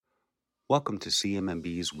Welcome to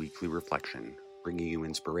CMMB's Weekly Reflection, bringing you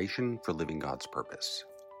inspiration for living God's purpose.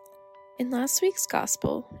 In last week's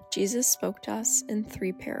Gospel, Jesus spoke to us in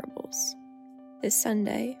 3 parables. This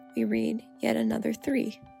Sunday, we read yet another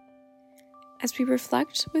 3. As we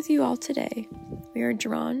reflect with you all today, we are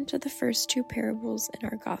drawn to the first 2 parables in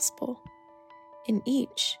our Gospel. In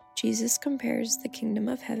each, Jesus compares the kingdom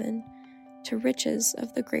of heaven to riches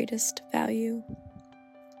of the greatest value.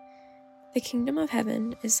 The kingdom of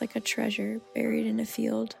heaven is like a treasure buried in a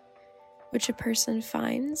field, which a person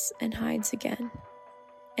finds and hides again,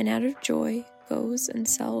 and out of joy goes and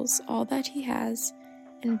sells all that he has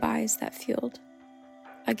and buys that field.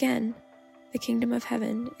 Again, the kingdom of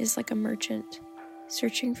heaven is like a merchant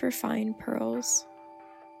searching for fine pearls.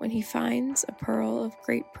 When he finds a pearl of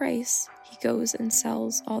great price, he goes and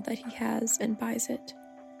sells all that he has and buys it.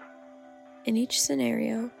 In each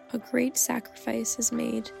scenario, a great sacrifice is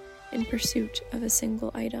made in pursuit of a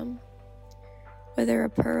single item. Whether a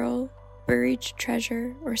pearl, buried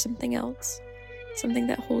treasure, or something else, something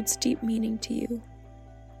that holds deep meaning to you,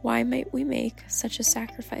 why might we make such a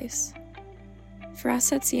sacrifice? For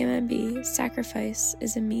us at CMMB, sacrifice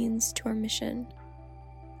is a means to our mission.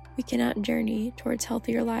 We cannot journey towards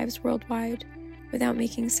healthier lives worldwide without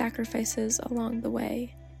making sacrifices along the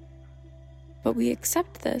way. But we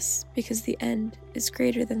accept this because the end is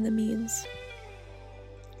greater than the means.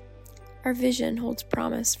 Our vision holds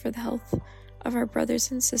promise for the health of our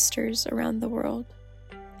brothers and sisters around the world,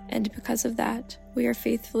 and because of that, we are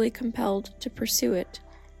faithfully compelled to pursue it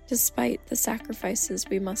despite the sacrifices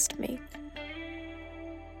we must make.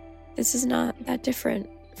 This is not that different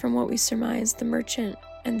from what we surmise the merchant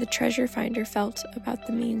and the treasure finder felt about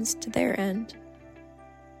the means to their end.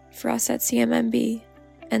 For us at CMMB,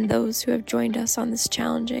 and those who have joined us on this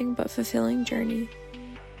challenging but fulfilling journey,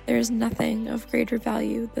 there is nothing of greater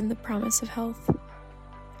value than the promise of health.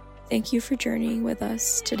 Thank you for journeying with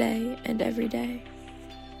us today and every day.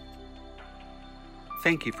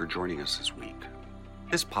 Thank you for joining us this week.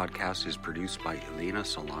 This podcast is produced by Elena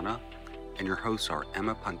Solana, and your hosts are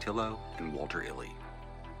Emma Pontillo and Walter Illy.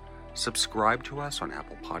 Subscribe to us on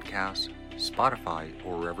Apple Podcasts, Spotify,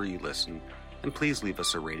 or wherever you listen, and please leave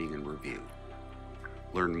us a rating and review.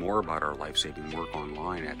 Learn more about our life-saving work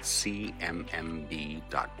online at cmmb.org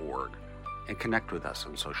and connect with us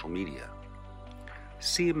on social media.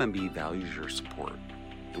 CMMB values your support,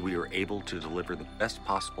 and we are able to deliver the best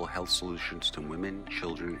possible health solutions to women,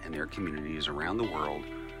 children, and their communities around the world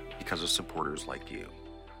because of supporters like you.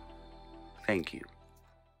 Thank you.